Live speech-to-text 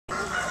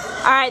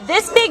Alright,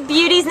 this big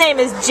beauty's name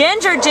is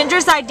Ginger.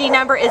 Ginger's ID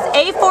number is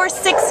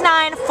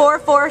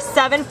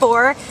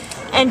A4694474.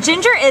 And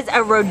Ginger is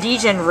a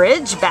Rhodesian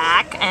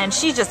Ridgeback, and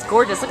she's just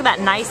gorgeous. Look at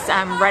that nice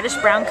reddish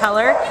brown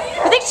color.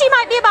 I think she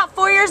might be about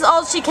 4 years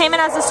old. She came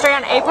in as a stray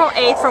on April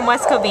 8th from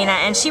West Covina,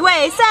 and she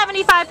weighs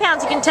 75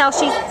 pounds. You can tell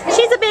she's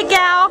a big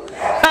gal,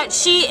 but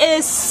she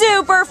is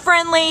super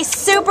friendly,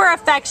 super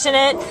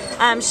affectionate.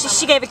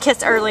 She gave a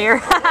kiss earlier.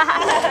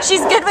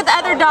 She's good with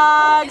other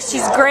dogs.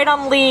 She's great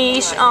on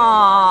leash.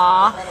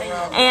 Aww.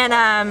 And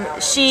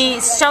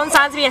she's shown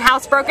signs of being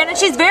housebroken, and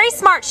she's very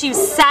smart. She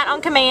sat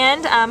on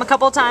command a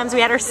couple of times.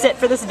 We had her sit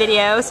for this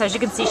video, so as you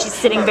can see, she's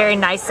sitting very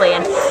nicely,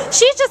 and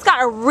she's just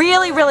got a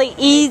really, really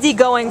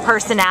easygoing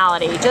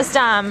personality. She's just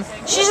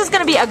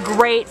going to be a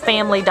great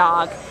family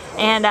dog,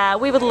 and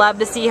we would love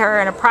to see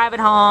her in a private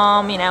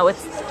home, you know, with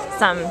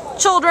some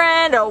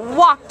children to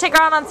take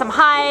her out on some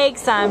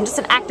hikes, just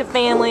an active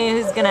family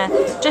who's gonna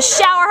just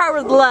shower her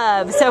with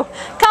love. So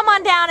come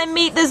on down and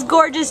meet this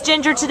gorgeous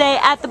Ginger today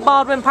at the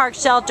Baldwin Park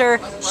Shelter.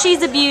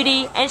 She's a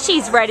beauty, and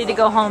she's ready to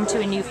go home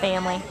to a new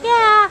family.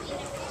 Yeah.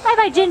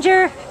 Bye-bye,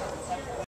 Ginger.